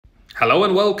Hello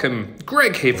and welcome,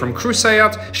 Greg here from Crewe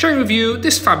SEAT, sharing with you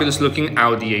this fabulous looking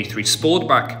Audi A3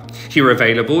 Sportback. Here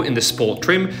available in the Sport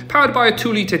trim, powered by a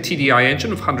 2-litre TDI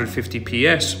engine of 150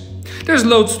 PS. There's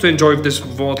loads to enjoy with this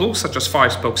model, such as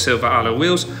 5-spoke silver alloy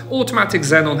wheels, automatic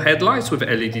Xenon headlights with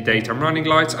LED daytime running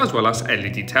lights, as well as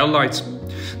LED tail lights.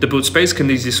 The boot space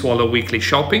can easily swallow weekly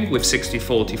shopping with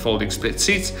 60/40 folding split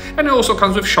seats, and it also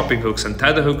comes with shopping hooks and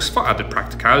tether hooks for added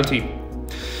practicality.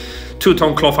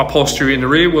 Two-tone cloth upholstery in the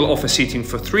rear will offer seating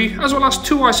for 3, as well as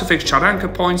 2 isofix child anchor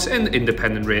points and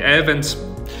independent rear air vents.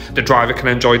 The driver can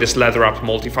enjoy this leather-wrapped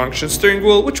multifunction steering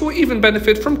wheel, which will even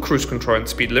benefit from cruise control and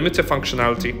speed limiter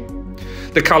functionality.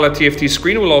 The color TFT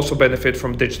screen will also benefit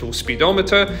from digital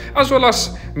speedometer, as well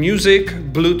as music,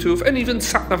 Bluetooth and even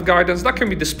sat-nav guidance that can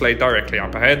be displayed directly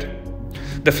up ahead.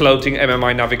 The floating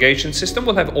MMI navigation system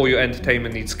will have all your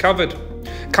entertainment needs covered.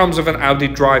 Comes with an Audi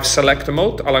Drive Selector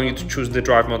mode, allowing you to choose the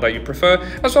drive mode that you prefer,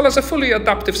 as well as a fully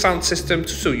adaptive sound system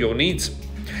to suit your needs.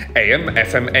 AM,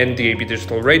 FM and DAB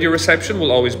digital radio reception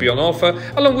will always be on offer,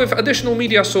 along with additional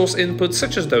media source inputs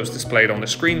such as those displayed on the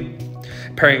screen.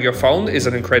 Pairing your phone is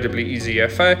an incredibly easy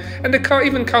affair, and the car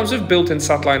even comes with built-in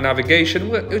satellite navigation,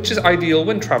 which is ideal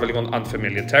when traveling on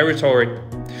unfamiliar territory.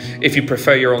 If you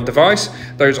prefer your own device,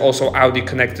 there is also Audi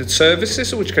Connected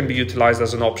Services, which can be utilized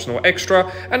as an optional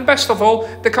extra, and best of all,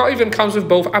 the car even comes with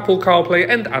both Apple CarPlay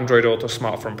and Android Auto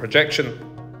smartphone projection.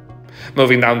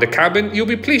 Moving down the cabin, you'll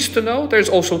be pleased to know there's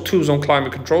also 2-zone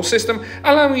climate control system,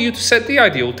 allowing you to set the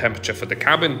ideal temperature for the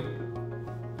cabin.